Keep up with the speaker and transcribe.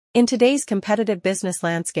In today's competitive business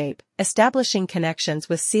landscape, establishing connections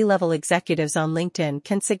with C-level executives on LinkedIn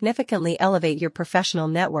can significantly elevate your professional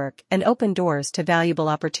network and open doors to valuable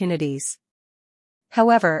opportunities.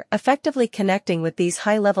 However, effectively connecting with these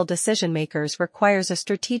high-level decision-makers requires a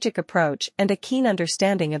strategic approach and a keen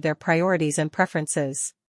understanding of their priorities and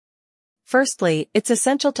preferences. Firstly, it's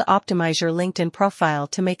essential to optimize your LinkedIn profile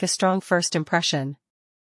to make a strong first impression.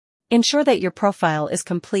 Ensure that your profile is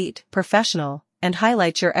complete, professional, and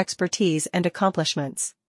highlights your expertise and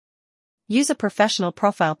accomplishments. Use a professional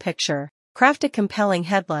profile picture, craft a compelling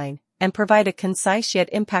headline, and provide a concise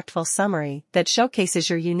yet impactful summary that showcases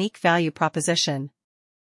your unique value proposition.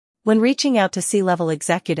 When reaching out to C-level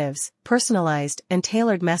executives, personalized and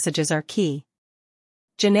tailored messages are key.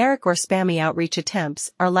 Generic or spammy outreach attempts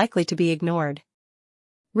are likely to be ignored.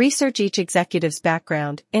 Research each executive's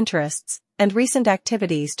background, interests, and recent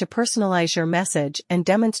activities to personalize your message and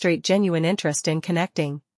demonstrate genuine interest in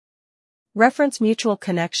connecting. Reference mutual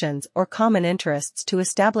connections or common interests to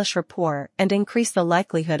establish rapport and increase the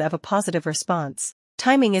likelihood of a positive response.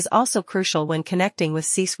 Timing is also crucial when connecting with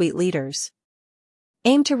C-suite leaders.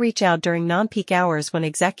 Aim to reach out during non-peak hours when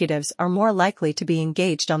executives are more likely to be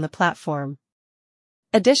engaged on the platform.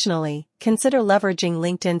 Additionally, consider leveraging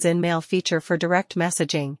LinkedIn's InMail feature for direct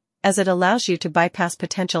messaging, as it allows you to bypass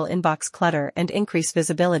potential inbox clutter and increase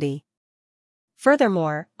visibility.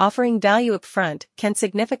 Furthermore, offering value upfront can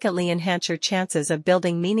significantly enhance your chances of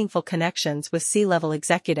building meaningful connections with C-level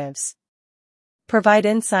executives. Provide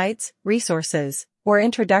insights, resources, or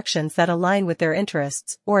introductions that align with their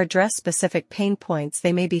interests or address specific pain points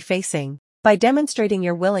they may be facing. By demonstrating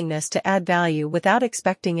your willingness to add value without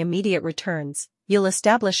expecting immediate returns, you'll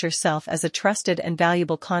establish yourself as a trusted and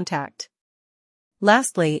valuable contact.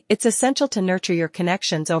 Lastly, it's essential to nurture your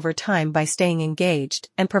connections over time by staying engaged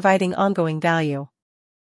and providing ongoing value.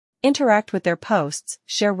 Interact with their posts,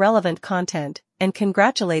 share relevant content, and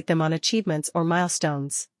congratulate them on achievements or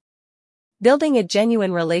milestones. Building a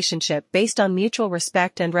genuine relationship based on mutual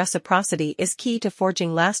respect and reciprocity is key to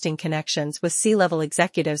forging lasting connections with C-level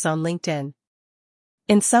executives on LinkedIn.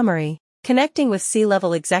 In summary, connecting with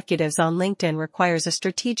C-level executives on LinkedIn requires a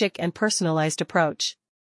strategic and personalized approach.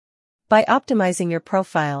 By optimizing your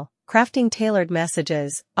profile, crafting tailored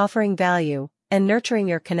messages, offering value, and nurturing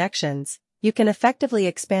your connections, you can effectively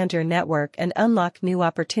expand your network and unlock new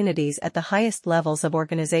opportunities at the highest levels of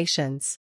organizations.